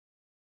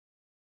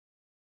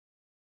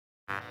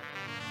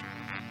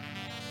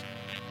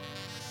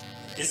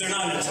Is there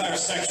not an entire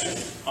section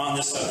on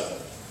this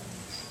subject?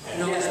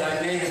 Yes,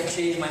 I may have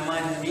changed my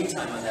mind in the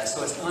meantime on that,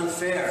 so it's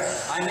unfair.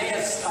 I may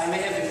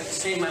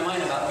have changed my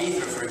mind about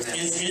Mithra, for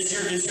example.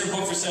 Is your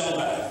book for sale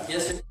back?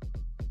 Yes, sir.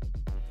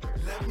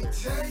 Let me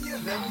tell you,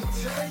 let me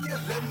tell you,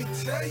 let me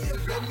tell you,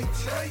 let me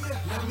tell you,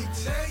 let me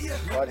tell you.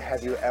 But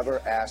have you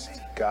ever asked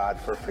God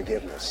for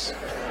forgiveness?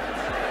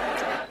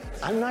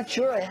 I'm not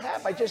sure I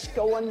have. I just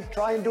go and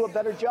try and do a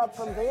better job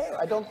from there.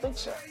 I don't think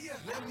so.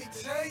 Let me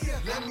tell you,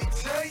 let me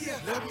tell you,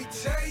 let me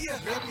tell you,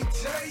 let me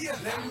tell you,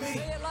 let me.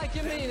 Say it like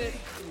you mean it.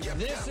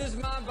 This is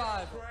my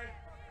Bible.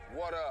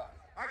 What up?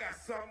 I got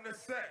something to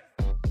say.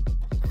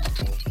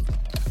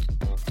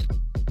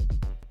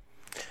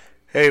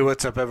 Hey,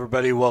 what's up,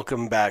 everybody?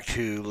 Welcome back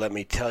to Let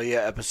Me Tell You,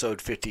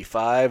 episode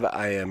 55.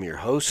 I am your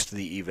host,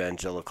 the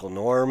Evangelical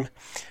Norm,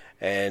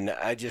 and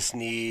I just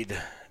need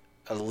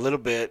a little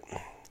bit.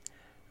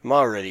 I'm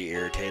already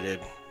irritated.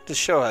 The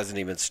show hasn't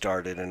even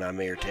started, and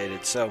I'm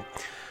irritated. So,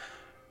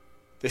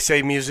 they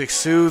say music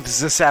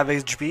soothes the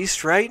savage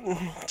beast, right?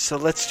 So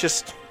let's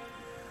just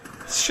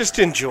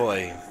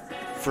enjoy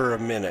for a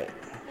minute.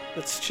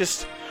 Let's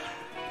just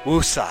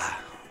woosah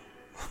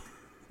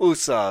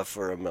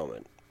for a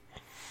moment.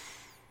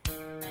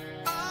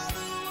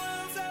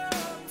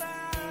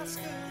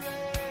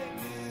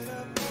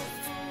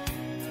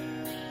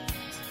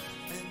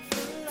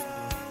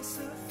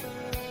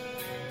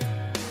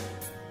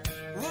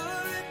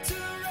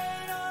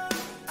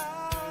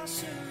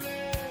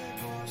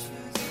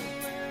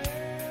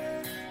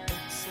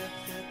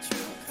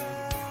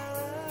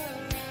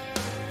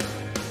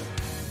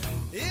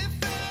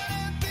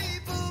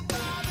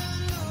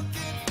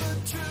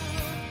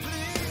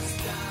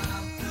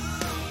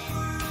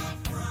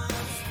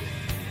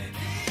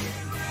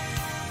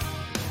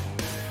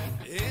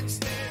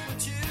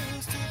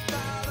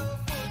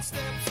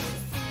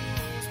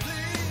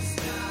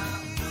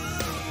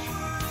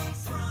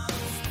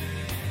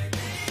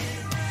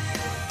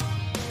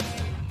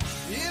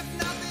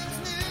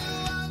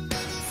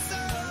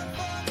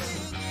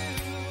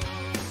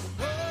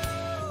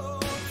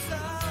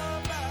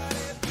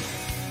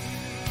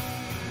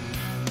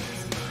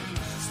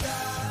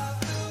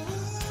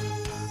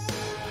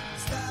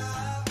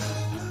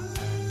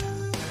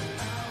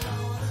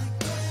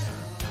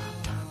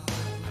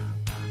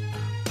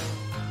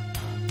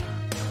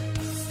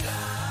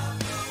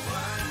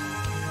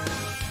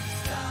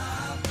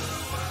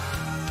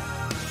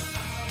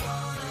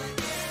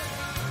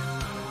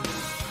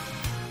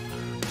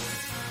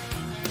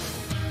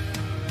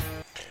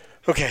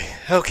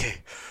 Okay.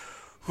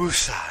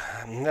 Woosah.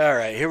 All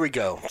right, here we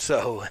go.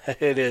 So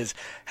it is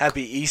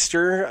Happy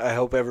Easter. I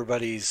hope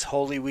everybody's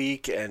Holy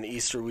Week and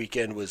Easter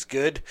weekend was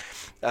good.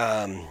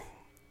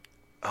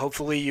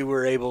 Hopefully you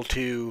were able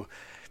to,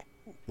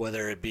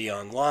 whether it be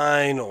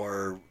online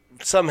or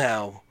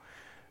somehow,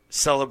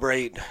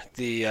 celebrate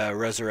the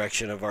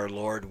resurrection of our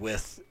Lord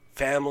with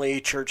family,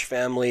 church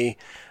family,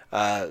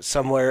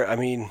 somewhere. I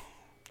mean,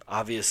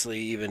 obviously,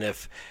 even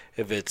if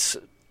it's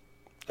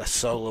a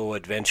solo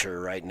adventure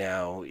right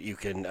now, you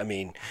can,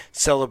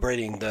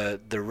 celebrating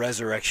the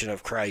resurrection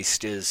of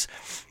Christ is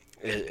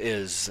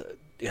it's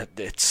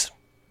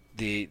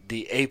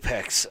the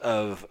apex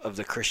of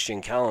the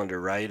Christian calendar,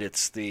 right?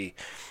 It's the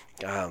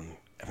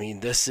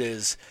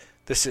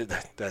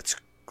that's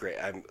great.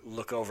 I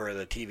look over at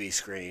the TV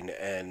screen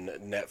and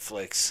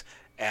Netflix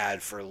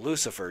ad for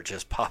Lucifer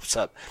just pops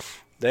up.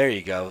 There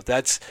you go.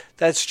 That's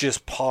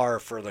just par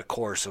for the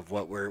course of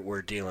what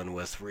we're dealing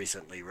with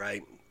recently,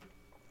 right?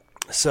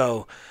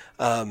 So,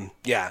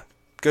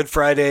 Good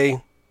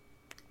Friday,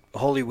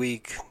 Holy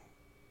Week.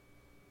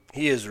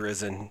 He is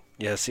risen.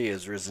 Yes, he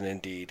is risen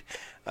indeed.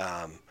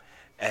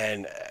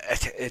 And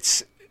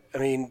it's,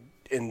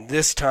 in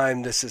this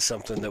time, this is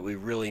something that we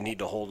really need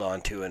to hold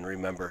on to and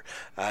remember.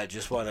 I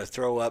just want to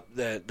throw up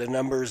the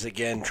numbers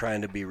again,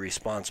 trying to be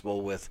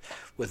responsible with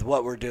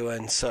what we're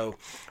doing. So,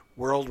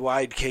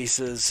 worldwide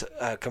cases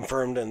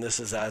confirmed, and this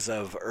is as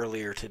of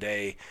earlier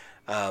today,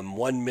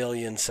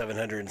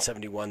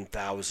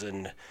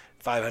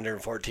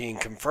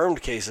 1,771,514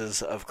 confirmed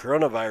cases of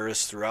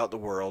coronavirus throughout the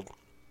world.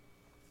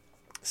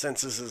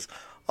 Since this is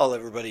all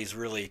everybody's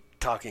really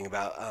talking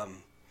about,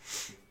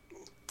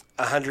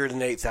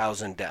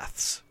 108,000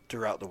 deaths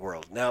throughout the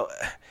world. Now,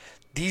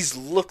 these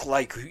look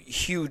like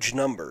huge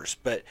numbers,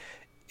 but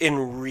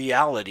in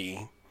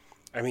reality,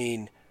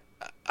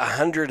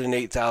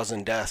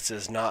 108,000 deaths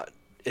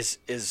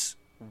is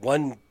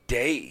one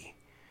day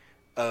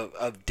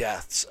of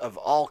deaths of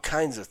all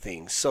kinds of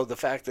things. So the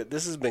fact that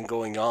this has been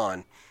going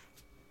on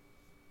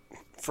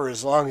for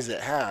as long as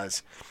it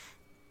has,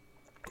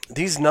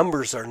 these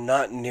numbers are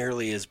not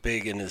nearly as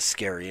big and as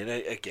scary. And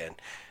again,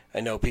 I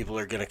know people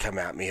are going to come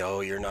at me,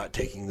 oh, you're not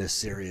taking this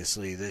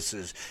seriously.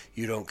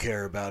 You don't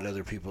care about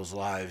other people's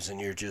lives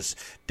and you're just,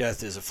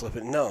 death is a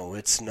flippant. No,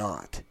 it's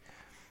not.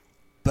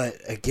 But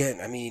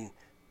again,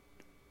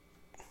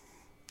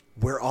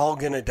 we're all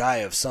going to die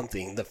of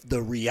something.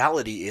 The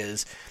reality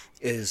is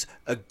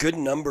a good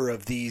number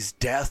of these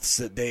deaths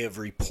that they have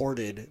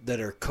reported that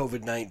are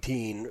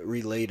COVID-19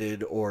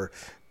 related or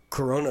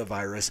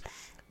coronavirus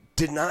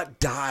did not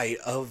die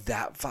of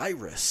that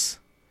virus.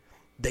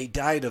 They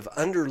died of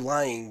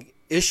underlying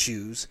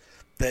issues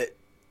that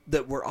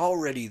were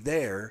already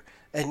there.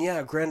 And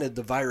yeah, granted,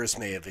 the virus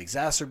may have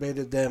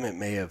exacerbated them. It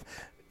may have,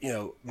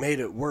 made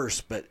it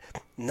worse. But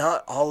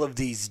not all of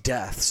these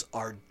deaths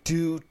are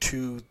due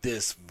to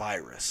this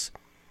virus.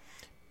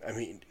 I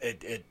mean,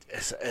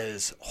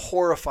 as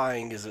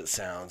horrifying as it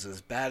sounds,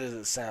 as bad as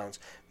it sounds,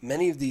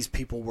 many of these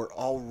people were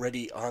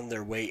already on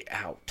their way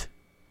out.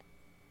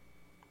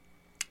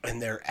 And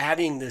they're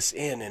adding this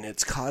in, and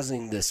it's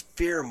causing this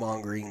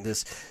fear-mongering,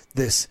 this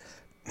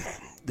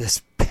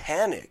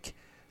panic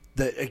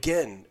that,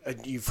 again,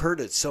 you've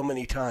heard it so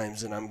many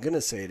times, and I'm going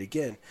to say it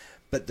again,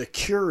 but the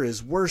cure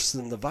is worse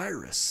than the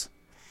virus.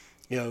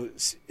 In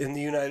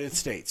the United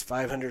States,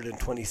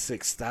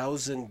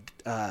 526,000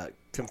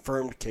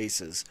 confirmed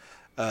cases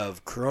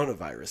of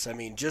coronavirus. I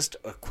mean, just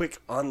a quick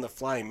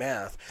on-the-fly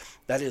math,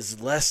 that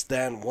is less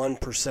than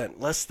 1%,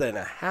 less than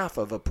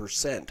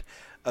 0.5%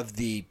 of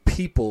the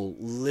people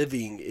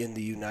living in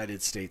the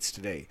United States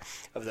today.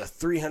 Of the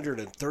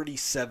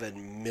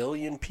 337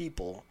 million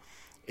people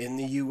in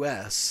the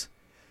U.S.,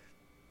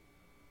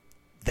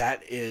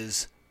 that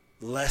is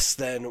less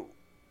than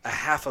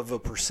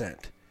 0.5%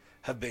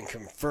 have been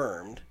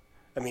confirmed.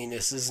 I mean,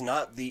 this is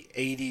not the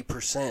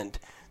 80%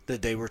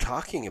 that they were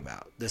talking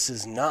about. This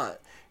is not,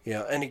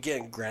 and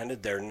again,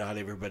 granted, not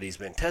everybody's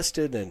been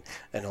tested, and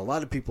a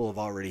lot of people have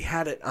already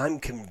had it. I'm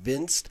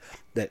convinced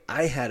that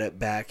I had it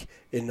back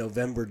in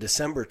November,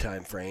 December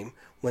time frame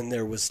when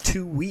there was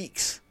 2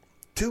 weeks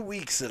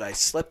that I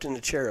slept in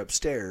a chair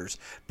upstairs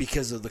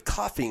because of the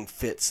coughing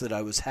fits that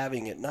I was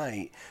having at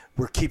night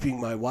were keeping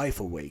my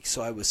wife awake.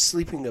 So I was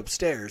sleeping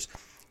upstairs,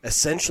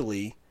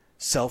 essentially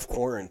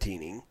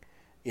self-quarantining.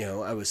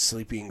 I was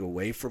sleeping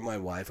away from my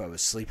wife. I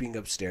was sleeping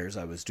upstairs.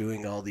 I was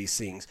doing all these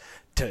things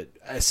I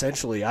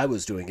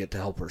was doing it to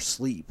help her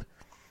sleep.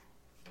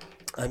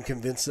 I'm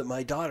convinced that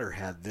my daughter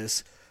had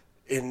this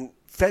in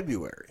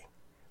February,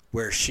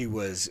 where she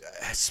was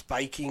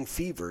spiking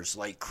fevers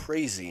like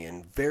crazy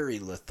and very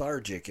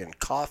lethargic and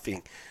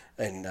coughing.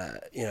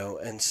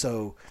 And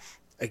so,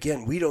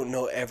 again, we don't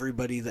know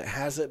everybody that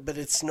has it, but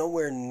it's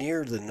nowhere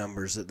near the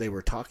numbers that they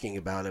were talking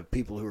about of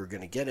people who are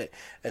going to get it.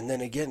 And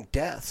then again,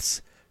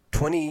 deaths.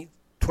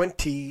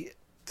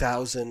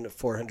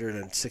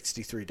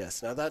 20,463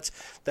 deaths. Now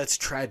that's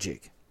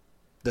tragic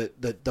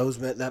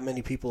that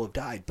many people have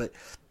died, but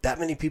that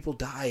many people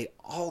die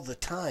all the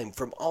time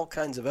from all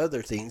kinds of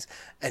other things.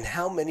 And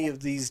how many of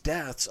these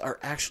deaths are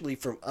actually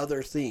from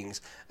other things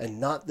and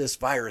not this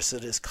virus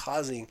that is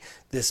causing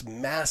this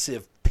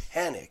massive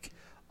panic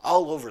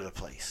all over the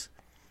place?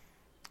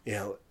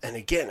 And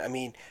again, I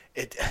mean,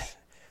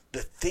 the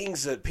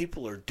things that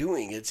people are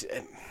doing,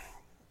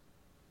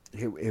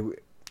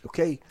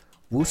 okay,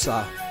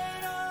 woosah.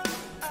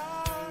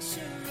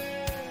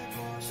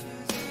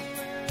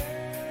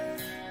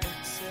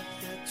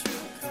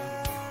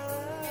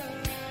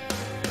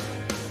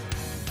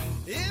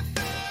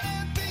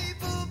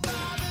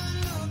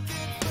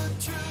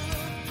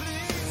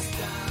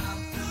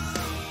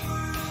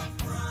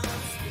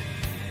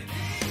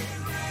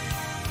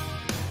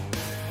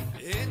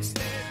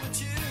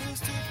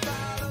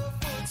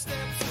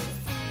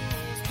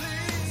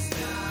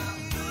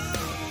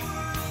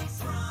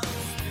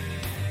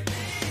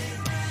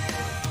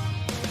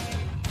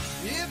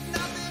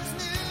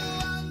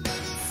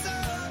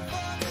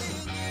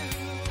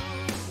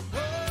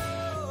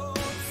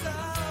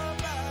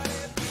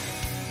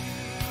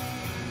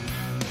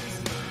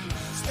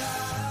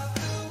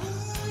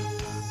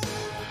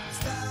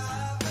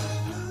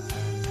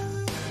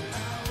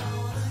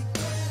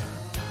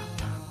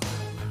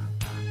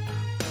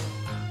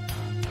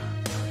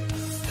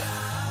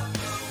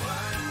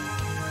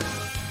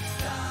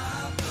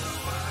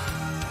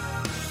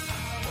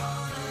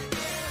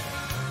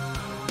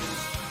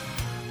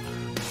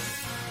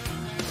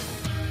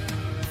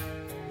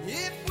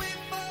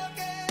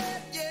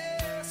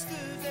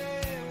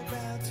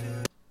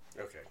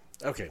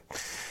 Okay.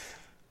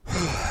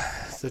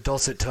 The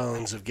dulcet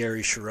tones of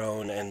Gary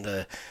Cherone and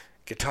the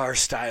guitar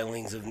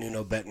stylings of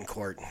Nuno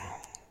Bettencourt.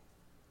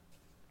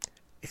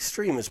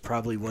 Extreme is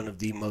probably one of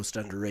the most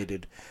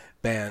underrated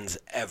bands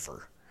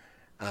ever.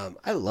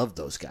 I love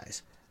those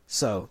guys.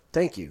 So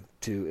thank you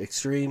to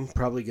Extreme.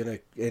 Probably gonna,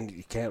 and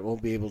you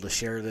won't be able to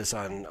share this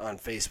on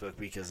Facebook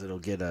because it'll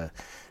get a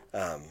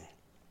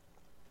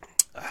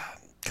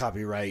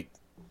copyright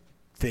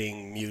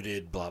thing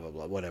muted, blah blah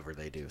blah, whatever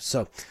they do.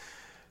 So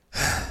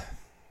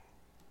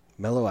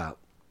mellow out.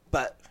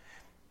 But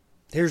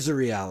here's the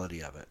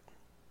reality of it.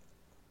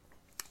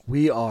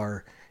 We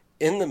are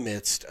in the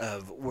midst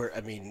of where,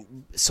 I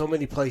mean, so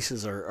many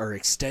places are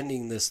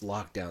extending this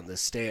lockdown,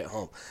 this stay at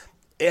home.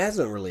 It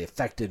hasn't really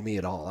affected me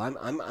at all.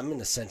 I'm an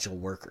essential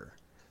worker.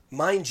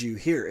 Mind you,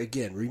 here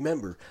again,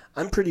 remember,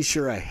 I'm pretty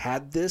sure I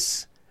had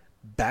this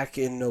back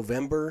in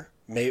November,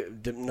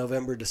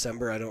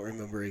 December, I don't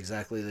remember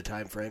exactly the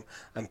time frame.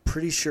 I'm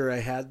pretty sure I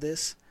had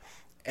this,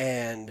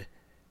 and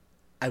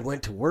I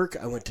went to work,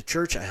 I went to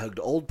church, I hugged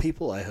old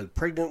people, I hugged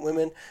pregnant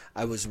women,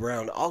 I was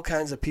around all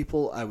kinds of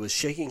people, I was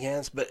shaking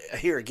hands, but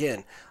here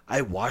again,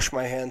 I wash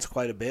my hands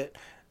quite a bit,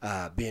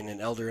 being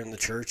an elder in the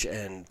church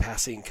and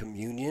passing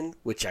communion,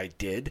 which I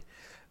did,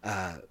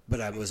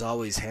 but I was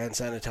always hand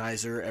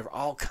sanitizer,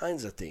 all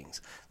kinds of things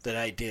that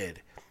I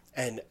did,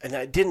 and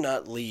I did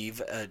not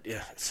leave.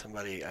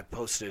 I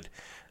posted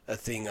a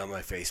thing on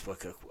my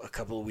Facebook a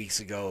couple of weeks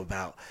ago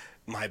about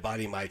My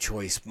Body, My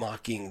Choice,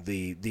 mocking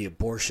the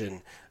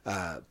abortion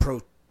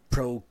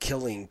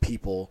pro-killing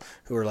people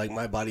who are like,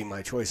 my body,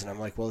 my choice. And I'm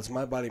like, well, it's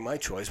my body, my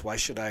choice. Why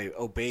should I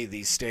obey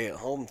these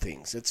stay-at-home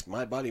things? It's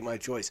my body, my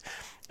choice.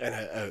 And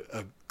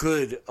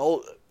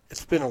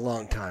it's been a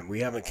long time.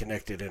 We haven't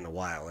connected in a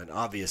while. And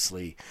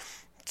obviously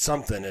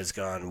something has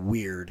gone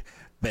weird.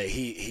 But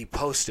he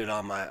posted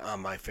on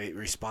my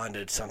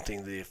responded something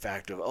to the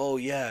effect of, oh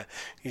yeah,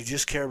 you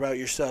just care about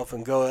yourself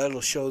and go,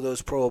 that'll show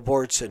those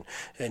pro-aborts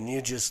and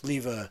you just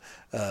leave a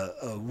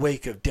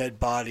wake of dead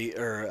body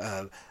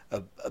or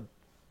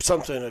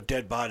something of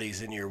dead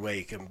bodies in your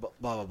wake and blah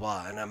blah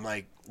blah. And I'm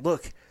like,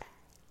 look,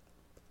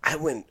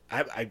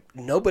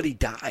 nobody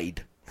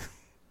died.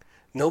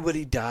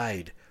 Nobody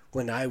died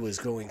when I was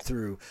going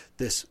through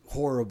this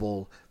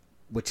horrible,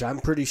 which I'm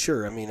pretty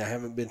sure, I mean, I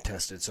haven't been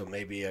tested, so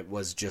maybe it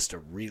was just a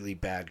really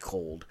bad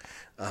cold.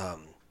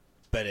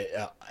 But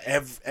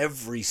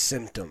every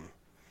symptom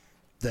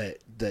that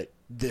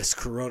this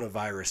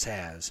coronavirus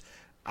has,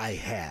 I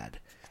had.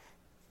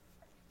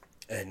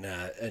 And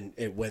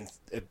it went,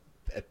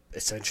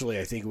 essentially,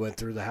 I think it went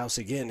through the house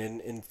again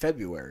in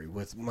February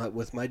with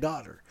my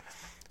daughter.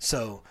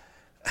 So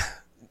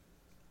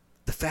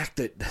the fact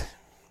that,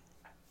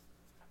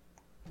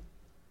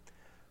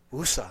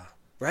 woosah,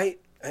 right?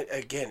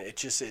 Again,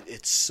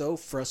 it's so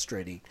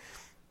frustrating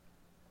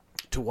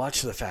to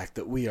watch the fact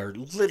that we are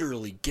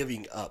literally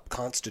giving up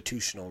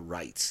constitutional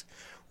rights.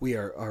 We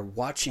are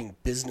watching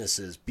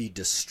businesses be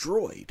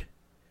destroyed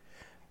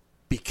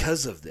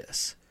because of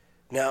this.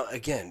 Now,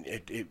 again,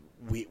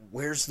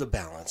 where's the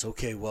balance?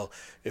 Okay, well,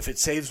 if it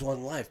saves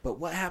one life, but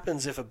what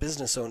happens if a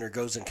business owner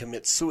goes and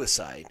commits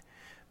suicide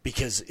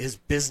because his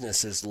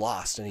business is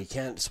lost and he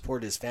can't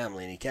support his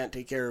family and he can't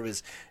take care of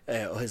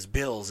his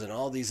bills and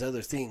all these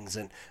other things,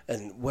 and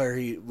where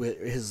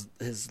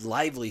his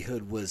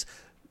livelihood was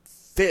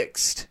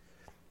fixed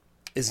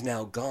is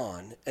now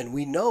gone, and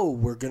we know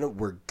we're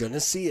gonna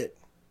see it.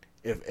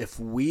 If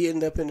we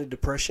end up in a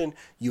depression,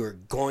 you are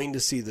going to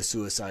see the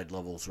suicide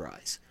levels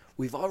rise.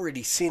 We've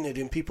already seen it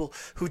in people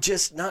who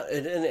just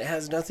and it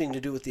has nothing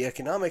to do with the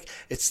economic.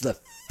 It's the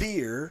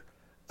fear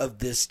of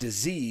this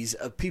disease,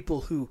 of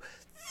people who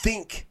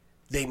think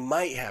they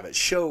might have it.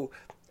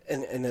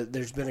 And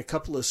there's been a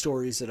couple of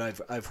stories that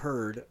I've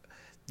heard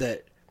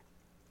that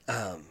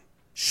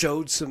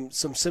showed some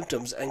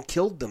symptoms and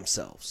killed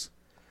themselves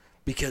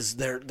because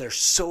they're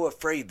so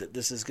afraid that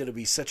this is going to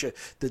be that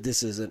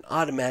this is an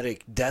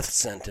automatic death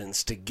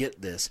sentence to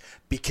get this,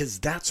 because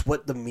that's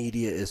what the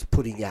media is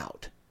putting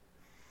out.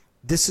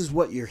 This is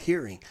what you're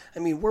hearing. I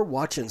mean, we're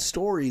watching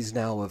stories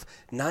now of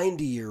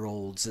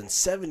 90-year-olds and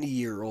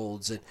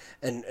 70-year-olds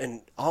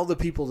and all the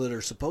people that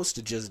are supposed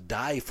to just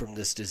die from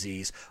this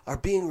disease are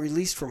being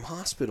released from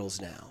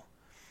hospitals now.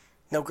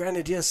 Now,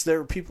 granted, yes, there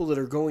are people that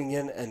are going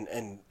in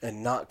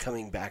and not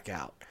coming back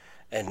out.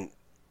 And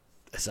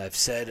as I've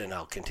said, and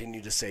I'll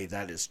continue to say,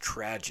 that is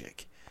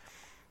tragic.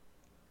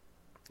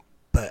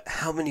 But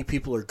how many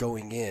people are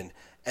going in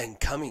and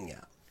coming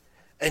out?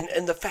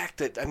 And the fact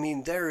that, I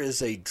mean, there is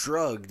a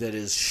drug that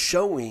is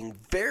showing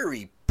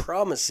very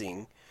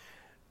promising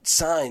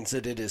signs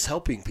that it is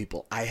helping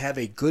people. I have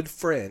a good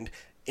friend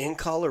in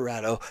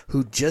Colorado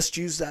who just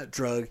used that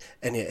drug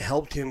and it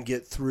helped him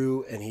get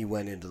through, and he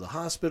went into the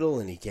hospital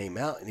and he came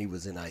out and he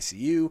was in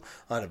ICU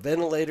on a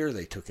ventilator.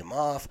 They took him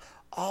off.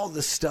 All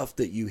the stuff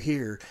that you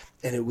hear,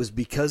 and it was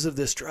because of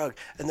this drug.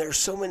 And there are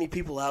so many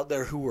people out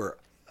there who are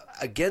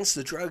against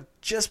the drug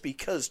just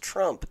because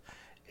Trump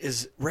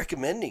is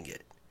recommending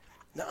it.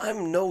 Now,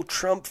 I'm no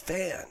Trump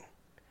fan.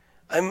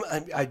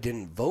 I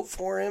didn't vote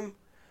for him.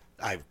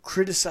 I've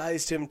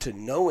criticized him to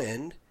no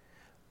end.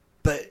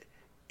 But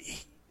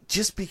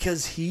just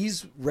because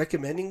he's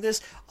recommending this,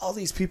 all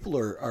these people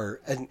are,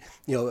 and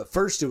you know, at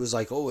first it was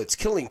like, oh, it's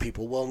killing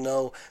people. Well,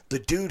 no, the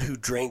dude who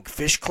drank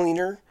fish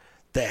cleaner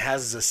that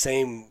has the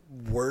same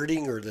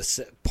wording or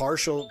the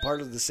partial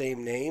part of the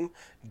same name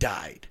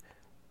died.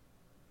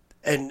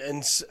 And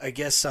I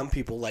guess some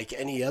people, like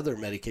any other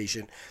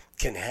medication,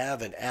 can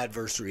have an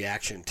adverse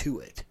reaction to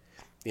it.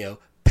 You know,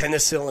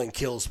 penicillin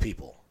kills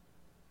people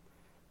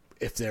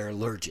if they're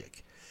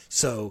allergic.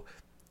 So,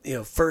 you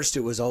know, first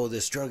it was, oh,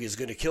 this drug is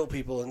going to kill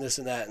people and this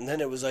and that. And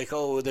then it was like,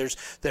 oh, there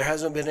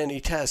hasn't been any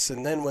tests.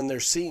 And then when they're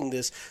seeing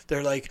this,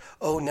 they're like,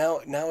 oh,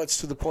 now it's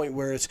to the point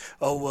where it's,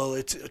 oh,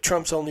 well,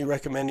 Trump's only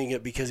recommending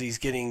it because he's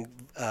getting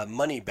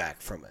money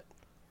back from it.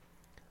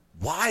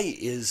 Why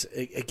is,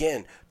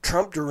 again,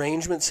 Trump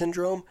derangement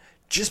syndrome?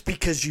 Just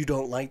because you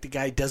don't like the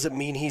guy doesn't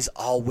mean he's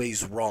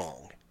always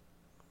wrong.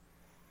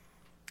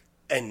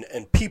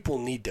 And people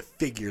need to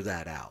figure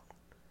that out.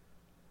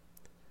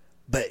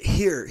 But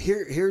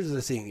here's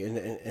the thing, and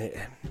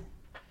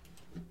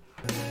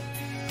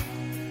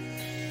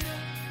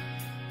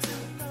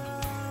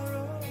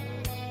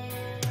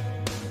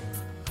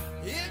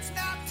It's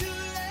not too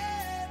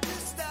late to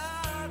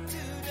start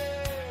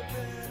today.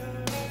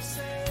 Better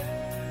safe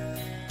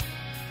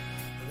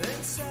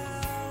than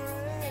sorry.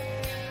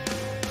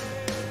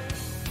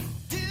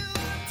 Do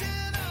unto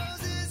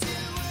those as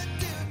you would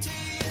do to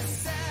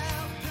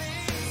yourself,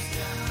 please.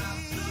 Stop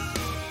the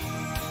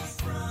world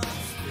from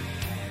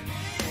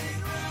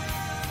spinning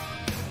round.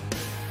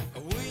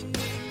 We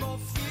need more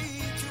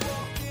feet to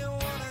walk in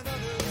one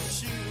another's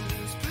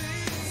shoes,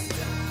 please.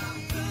 Stop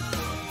the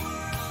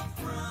world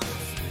from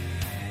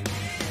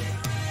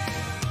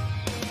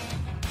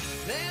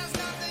there's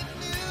nothing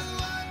new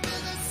under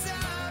the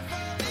sun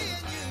for me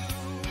and you.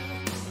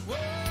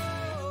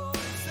 Whoa,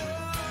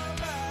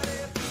 somebody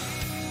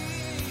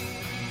please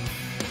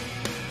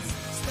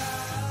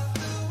stop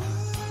the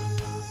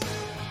world,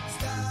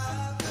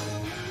 stop the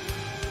world.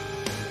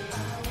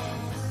 I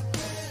wanna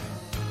get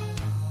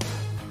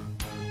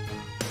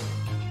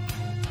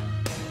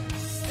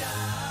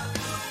stop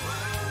the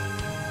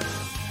world,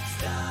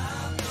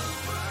 stop the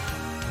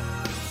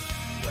world.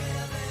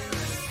 Where there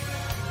is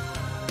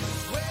love,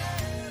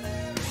 where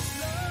there is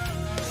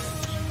love.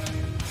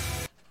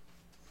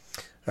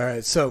 all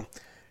right. So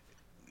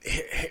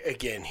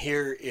again,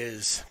 here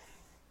is.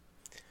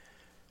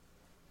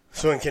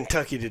 So in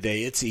Kentucky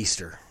today, it's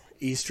Easter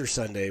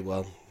Sunday.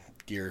 Well,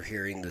 you're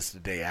hearing this the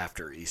day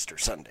after Easter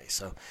Sunday,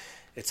 so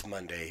it's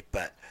Monday.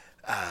 But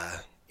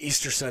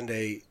Easter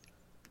Sunday,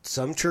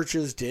 some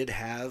churches did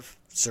have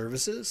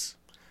services.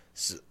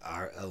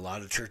 A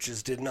lot of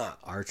churches did not.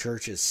 Our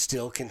church is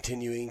still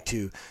continuing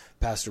to.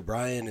 Pastor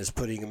Brian is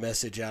putting a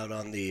message out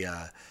on the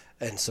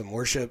and some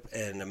worship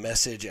and a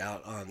message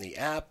out on the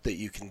app that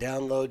you can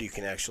download. You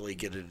can actually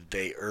get it a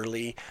day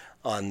early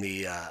on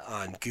the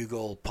on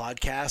Google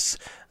Podcasts,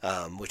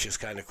 which is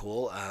kind of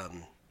cool.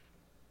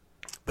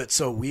 But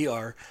so we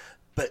are.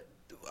 But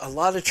a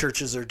lot of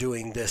churches are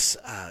doing this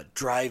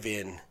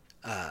drive-in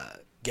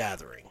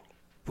gathering,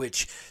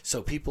 which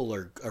so people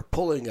are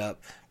pulling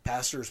up.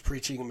 Pastors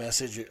preaching a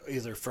message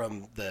either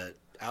from the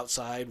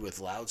outside with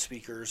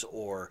loudspeakers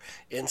or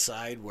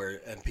inside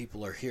and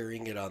people are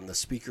hearing it on the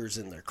speakers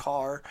in their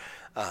car.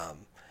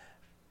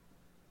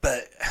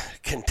 But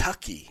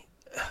Kentucky,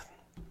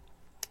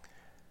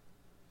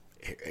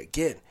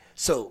 again,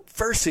 so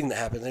first thing that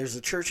happened, there's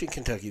a church in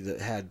Kentucky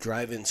that had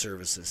drive-in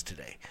services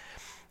today.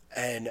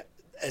 And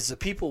as the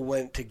people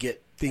went to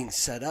get things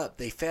set up,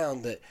 they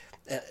found that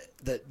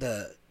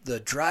the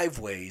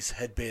driveways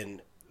had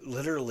been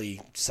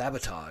literally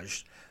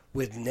sabotaged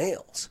with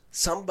nails.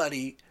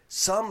 Somebody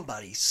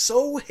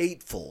so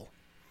hateful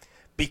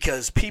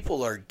because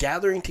people are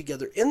gathering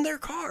together in their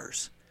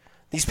cars.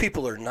 These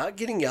people are not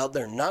getting out.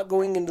 They're not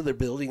going into their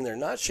building. They're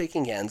not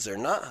shaking hands. They're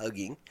not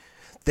hugging.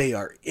 They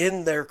are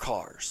in their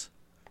cars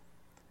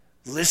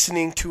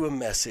listening to a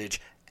message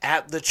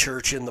at the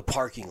church in the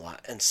parking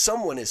lot. And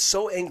someone is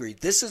so angry.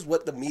 This is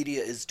what the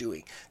media is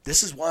doing.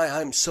 This is why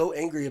I'm so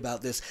angry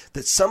about this,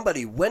 that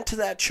somebody went to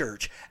that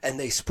church and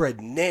they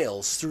spread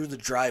nails through the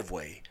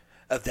driveway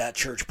of that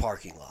church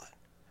parking lot.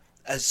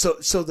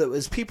 So that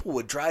as people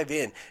would drive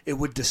in, it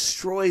would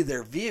destroy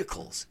their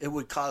vehicles. It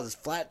would cause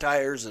flat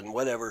tires and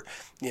whatever,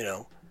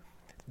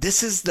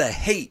 This is the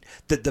hate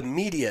that the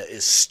media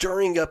is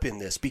stirring up in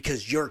this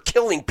because you're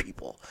killing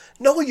people.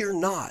 No, you're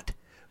not.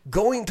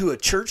 Going to a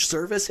church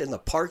service in the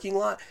parking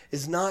lot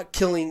is not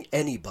killing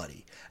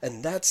anybody.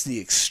 And that's the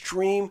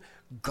extreme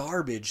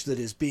garbage that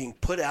is being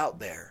put out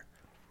there.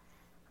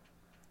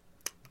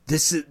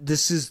 This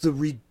is the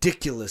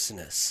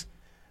ridiculousness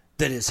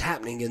that is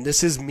happening, and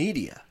this is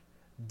media.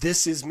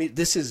 This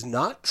is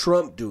not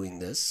Trump doing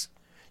this.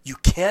 You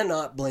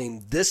cannot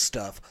blame this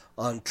stuff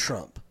on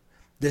Trump.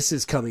 This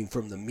is coming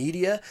from the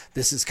media.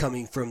 This is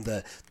coming from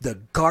the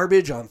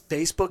garbage on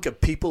Facebook of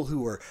people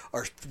who are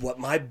what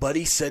my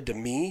buddy said to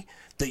me,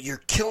 that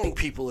you're killing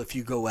people if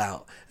you go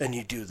out and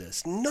you do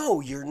this. No,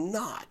 you're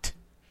not.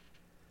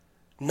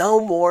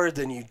 No more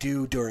than you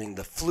do during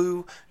the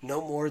flu.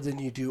 No more than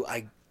you do.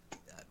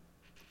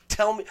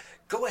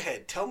 Go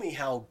ahead. Tell me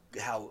how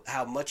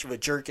much of a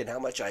jerk and how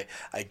much I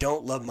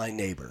don't love my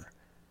neighbor.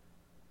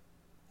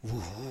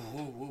 Woo, woo,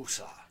 woo, woo,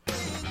 saw.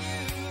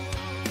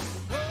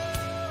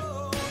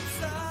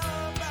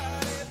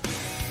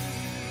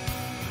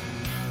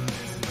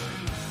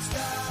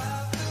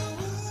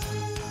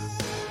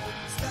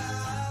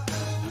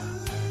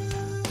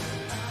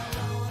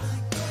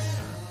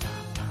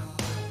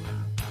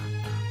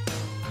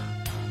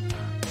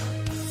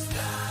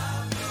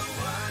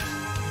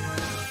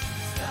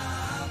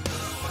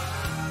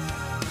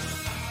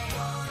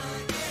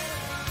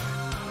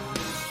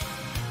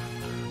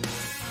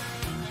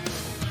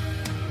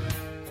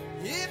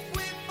 If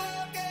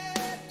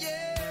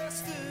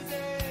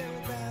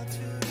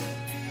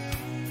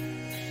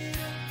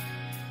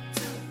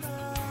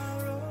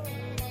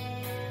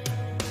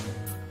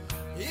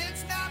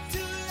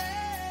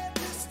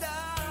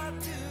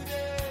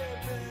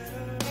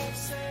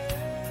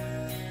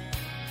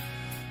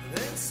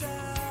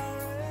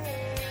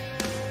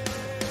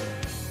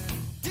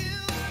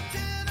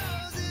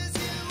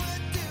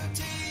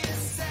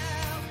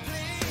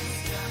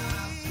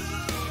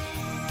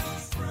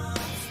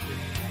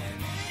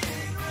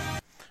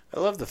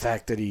love the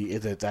fact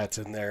that that's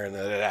in there and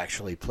that it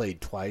actually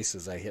played twice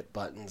as I hit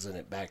buttons and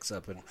it backs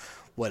up and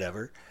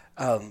whatever.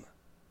 Do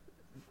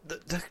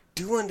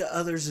unto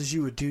others as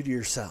you would do to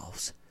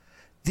yourselves.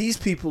 These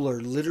people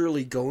are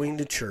literally going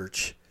to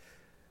church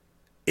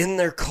in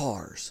their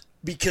cars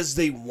because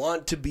they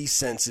want to be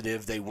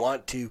sensitive. They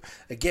want to,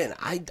 again,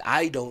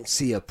 I don't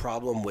see a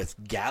problem with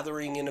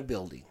gathering in a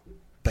building.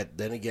 But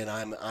then again,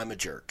 I'm a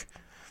jerk.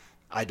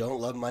 I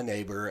don't love my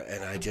neighbor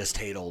and I just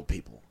hate old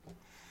people.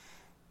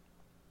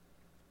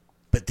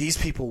 But these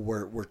people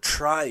were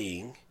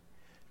trying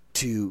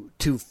to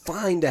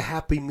find a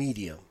happy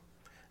medium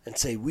and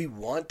say, we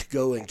want to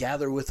go and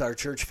gather with our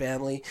church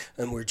family,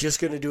 and we're just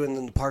going to do it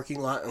in the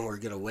parking lot, and we're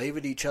going to wave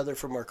at each other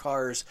from our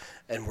cars,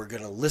 and we're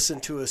going to listen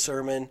to a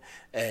sermon,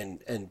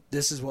 and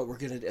this is what we're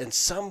going to do. And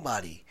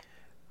somebody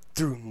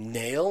threw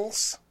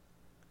nails?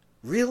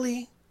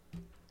 Really?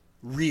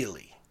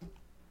 Really?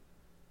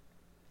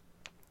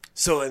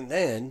 So, and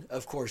then,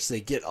 of course,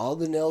 they get all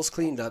the nails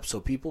cleaned up so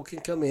people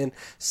can come in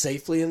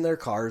safely in their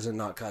cars and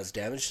not cause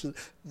damage to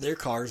their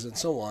cars and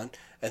so on.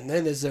 And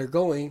then as they're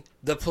going,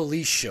 the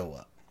police show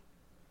up.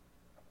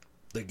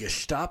 The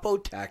Gestapo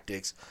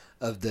tactics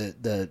of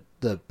the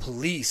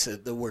police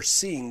that we're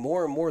seeing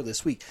more and more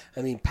this week.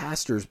 I mean,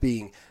 pastors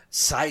being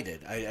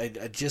cited.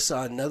 I just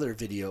saw another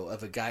video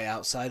of a guy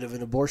outside of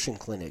an abortion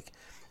clinic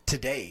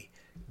today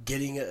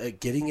getting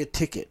a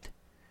ticket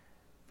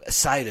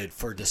cited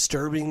for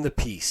disturbing the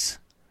peace.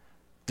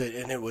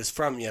 And it was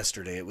from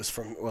yesterday. It was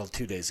from,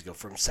 2 days ago,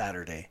 from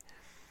Saturday.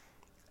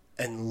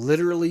 And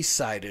literally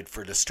cited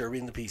for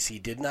disturbing the peace. He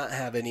did not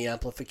have any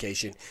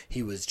amplification.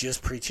 He was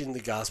just preaching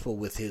the gospel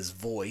with his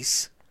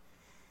voice.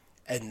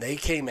 And they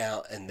came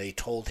out and they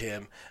told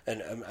him,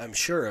 and I'm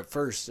sure at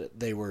first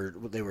they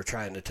were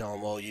trying to tell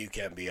him, well, you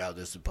can't be out.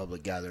 This is a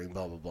public gathering,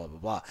 blah, blah, blah, blah,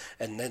 blah.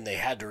 And then they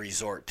had to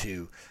resort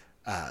to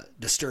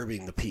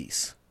disturbing the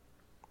peace.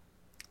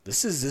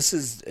 This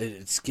is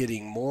it's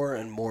getting more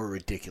and more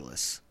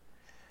ridiculous.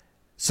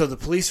 So the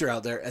police are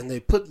out there, and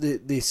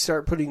they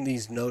start putting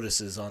these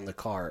notices on the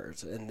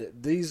cars, and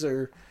this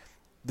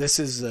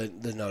is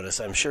the notice.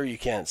 I'm sure you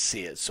can't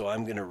see it, so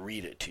I'm going to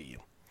read it to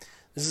you.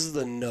 This is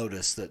the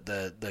notice that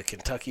the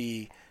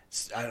Kentucky,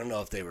 I don't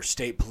know if they were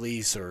state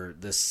police or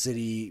the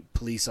city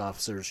police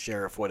officers,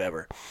 sheriff,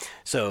 whatever.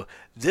 So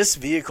this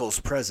vehicle's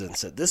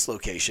presence at this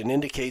location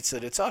indicates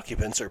that its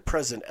occupants are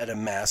present at a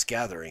mass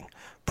gathering,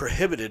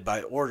 prohibited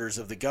by orders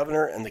of the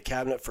governor and the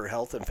Cabinet for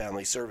Health and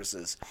Family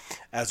Services.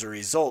 As a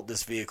result,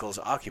 this vehicle's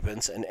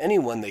occupants and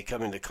anyone they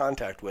come into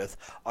contact with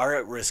are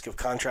at risk of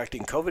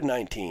contracting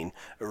COVID-19,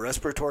 a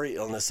respiratory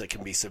illness that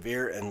can be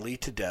severe and lead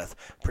to death,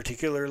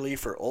 particularly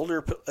for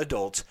older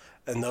adults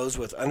and those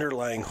with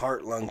underlying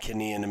heart, lung,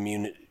 kidney, and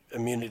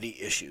immunity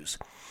issues.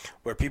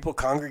 Where people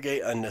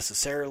congregate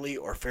unnecessarily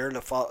or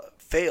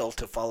fail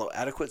to follow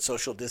adequate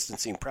social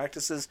distancing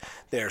practices,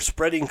 they are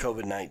spreading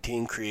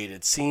COVID-19,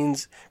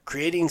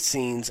 creating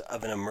scenes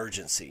of an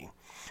emergency.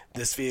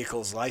 This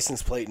vehicle's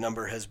license plate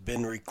number has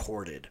been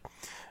recorded.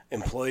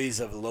 Employees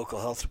of the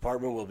local health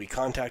department will be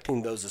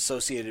contacting those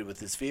associated with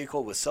this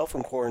vehicle with self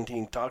and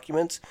quarantine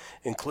documents,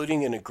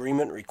 including an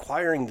agreement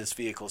requiring this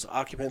vehicle's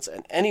occupants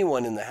and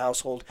anyone in the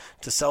household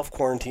to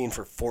self-quarantine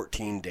for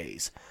 14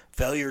 days.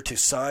 Failure to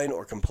sign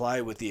or comply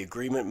with the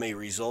agreement may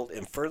result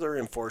in further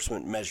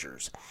enforcement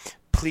measures.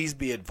 Please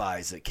be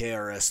advised that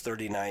KRS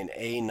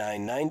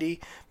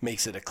 39A990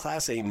 makes it a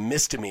Class A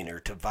misdemeanor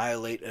to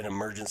violate an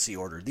emergency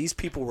order. These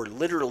people were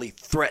literally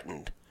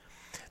threatened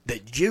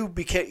that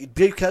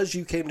because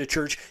you came to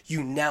church,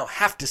 you now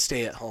have to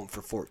stay at home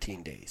for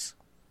 14 days.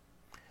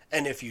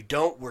 And if you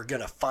don't, we're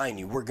going to fine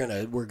you. We're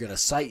going to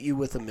cite you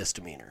with a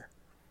misdemeanor.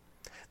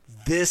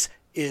 This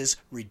is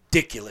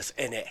ridiculous,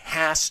 and it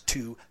has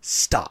to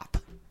stop.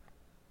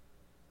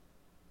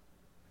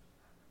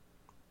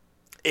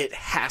 It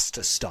has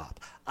to stop.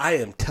 I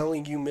am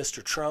telling you,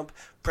 Mr. Trump,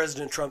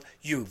 President Trump,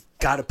 you've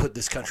got to put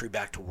this country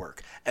back to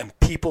work. And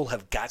people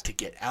have got to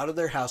get out of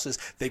their houses.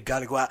 They've got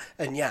to go out.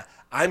 And yeah,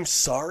 I'm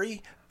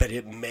sorry, but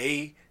it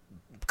may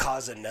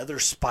cause another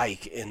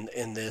spike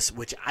in this,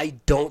 which I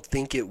don't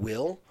think it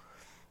will.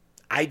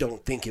 I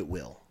don't think it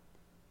will.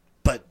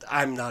 But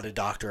I'm not a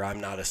doctor. I'm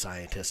not a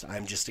scientist.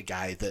 I'm just a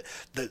guy that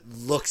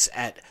looks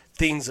at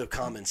things of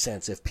common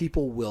sense. If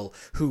people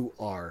who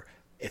are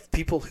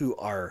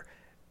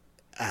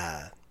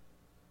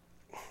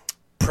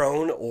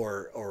prone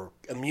or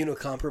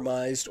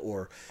immunocompromised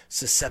or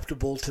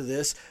susceptible to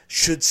this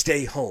should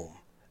stay home.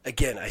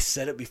 Again, I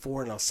said it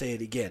before and I'll say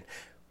it again.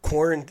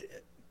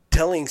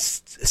 Telling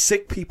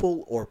sick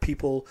people or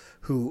people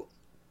who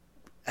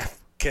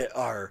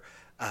are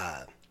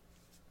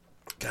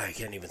God, I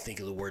can't even think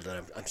of the word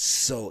that I'm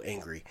so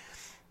angry.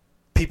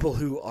 People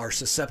who are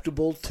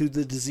susceptible to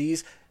the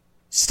disease,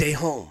 stay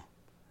home.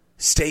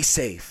 Stay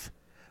safe.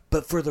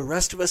 But for the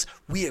rest of us,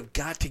 we have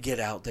got to get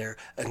out there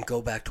and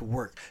go back to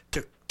work.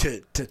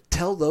 To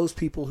tell those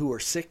people who are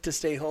sick to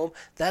stay home,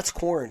 that's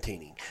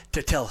quarantining.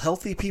 To tell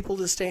healthy people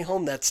to stay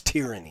home, that's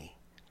tyranny.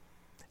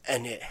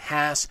 And it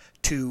has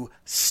to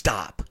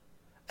stop.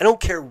 I don't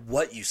care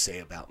what you say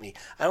about me.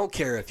 I don't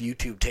care if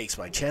YouTube takes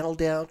my channel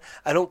down.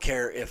 I don't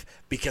care if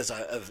because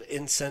of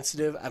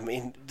insensitive. I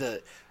mean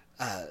the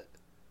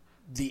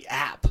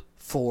app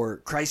for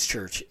Christ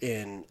Church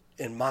in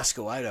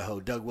Moscow, Idaho,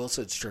 Doug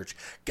Wilson's church,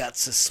 got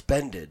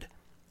suspended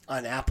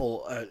on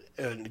Apple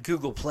and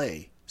Google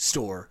Play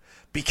Store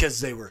because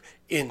they were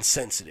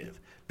insensitive.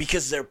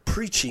 Because they're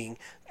preaching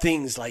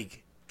things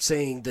like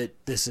saying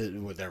that this is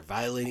they're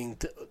violating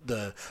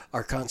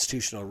our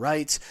constitutional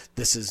rights.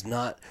 This is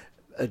not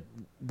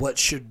what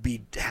should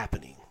be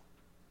happening.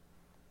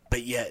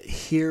 But yet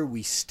here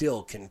we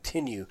still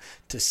continue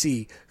to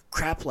see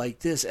crap like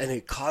this, and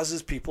it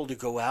causes people to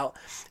go out.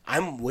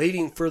 I'm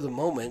waiting for the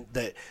moment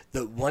that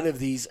one of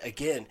these,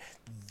 again,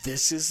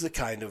 this is the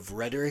kind of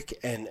rhetoric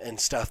and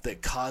stuff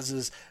that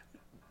causes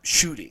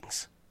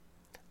shootings.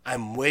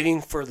 I'm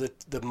waiting for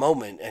the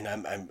moment, and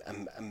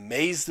I'm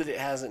amazed that it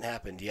hasn't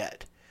happened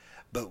yet.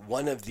 But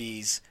one of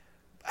these,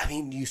 I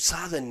mean, you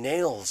saw the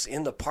nails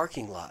in the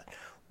parking lot.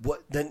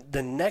 What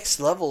the next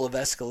level of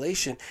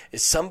escalation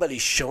is somebody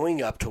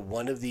showing up to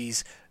one of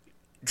these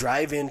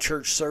drive-in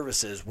church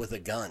services with a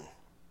gun.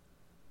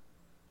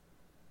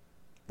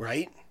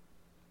 Right?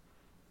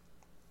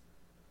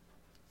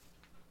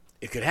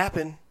 It could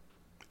happen.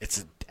 It's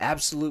an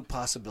absolute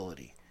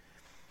possibility.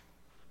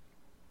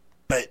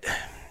 But,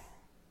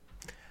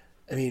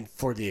 I mean,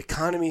 for the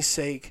economy's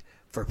sake,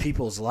 for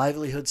people's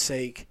livelihood's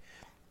sake,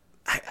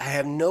 I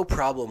have no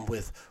problem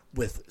with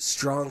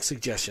strong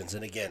suggestions.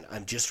 And again,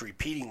 I'm just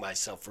repeating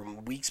myself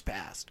from weeks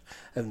past.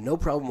 I have no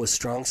problem with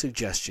strong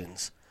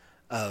suggestions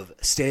of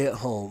stay at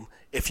home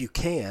if you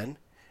can.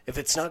 If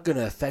it's not going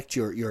to affect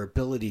your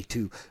ability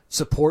to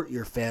support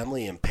your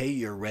family and pay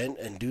your rent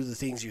and do the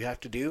things you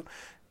have to do,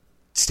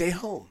 stay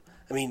home.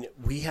 I mean,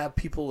 we have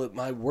people at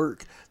my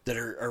work that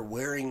are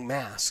wearing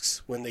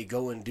masks when they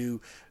go and do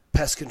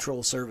pest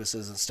control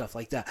services and stuff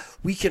like that.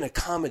 We can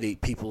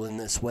accommodate people in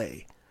this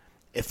way.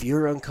 If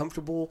you're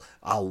uncomfortable,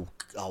 I'll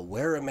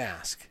wear a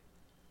mask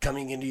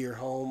coming into your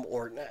home,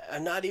 or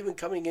not even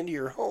coming into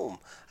your home.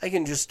 I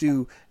can just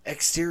do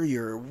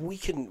exterior. We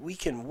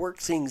can work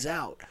things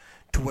out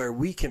to where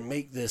we can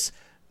make this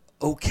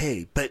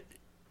okay. But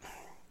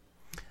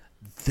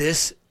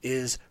this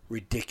is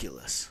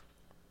ridiculous.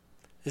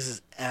 This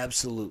is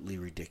absolutely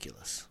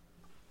ridiculous.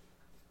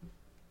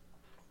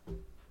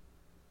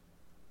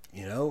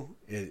 You know,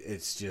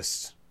 it's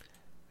just,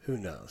 who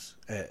knows?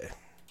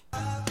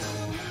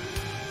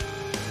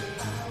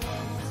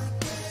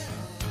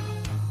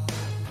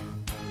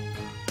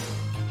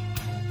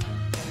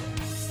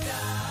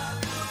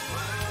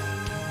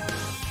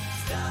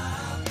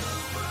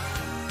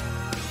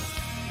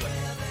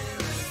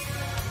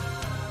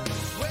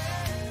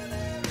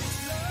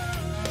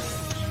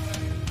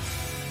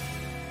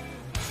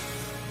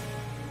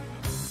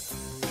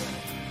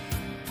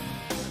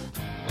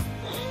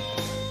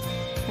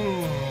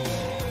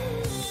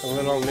 A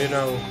little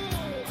Nuno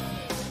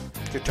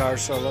guitar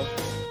solo.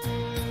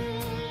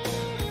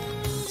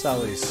 It's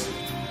always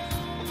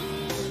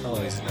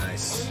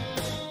nice.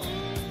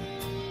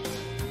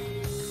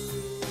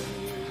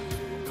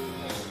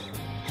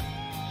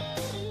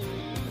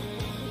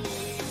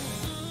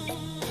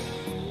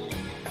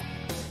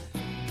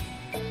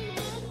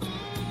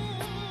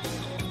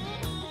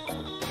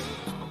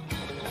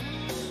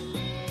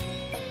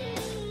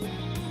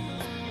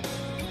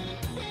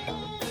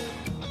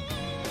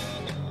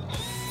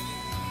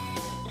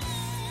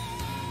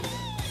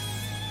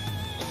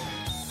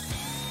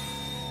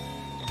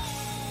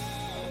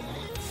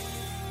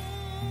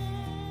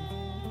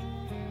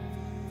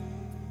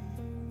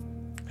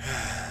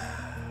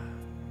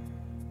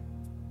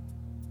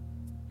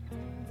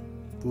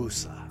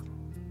 Wusa.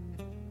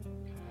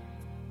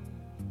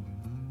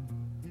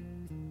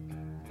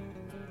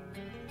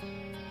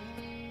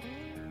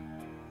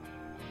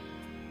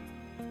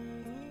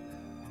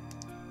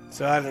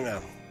 So I don't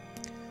know.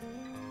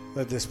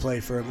 Let this play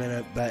for a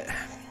minute, but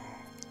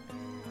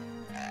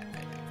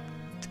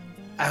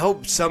I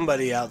hope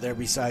somebody out there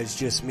besides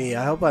just me,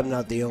 I hope I'm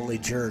not the only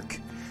jerk.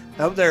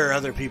 I hope there are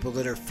other people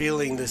that are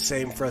feeling the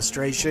same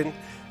frustration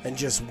and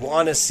just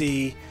want to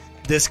see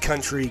this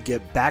country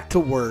get back to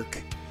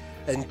work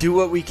and do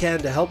what we can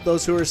to help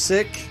those who are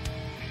sick,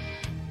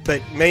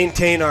 but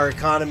maintain our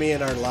economy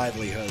and our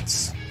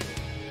livelihoods.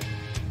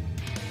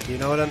 You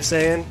know what I'm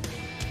saying?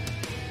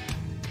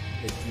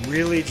 It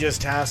really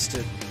just has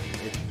to.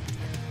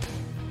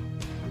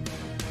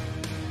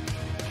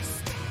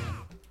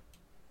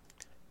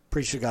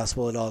 Preach the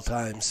gospel at all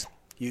times.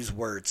 Use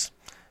words.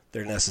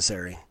 They're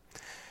necessary.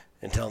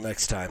 Until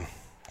next time,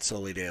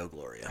 Soli Deo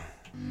Gloria.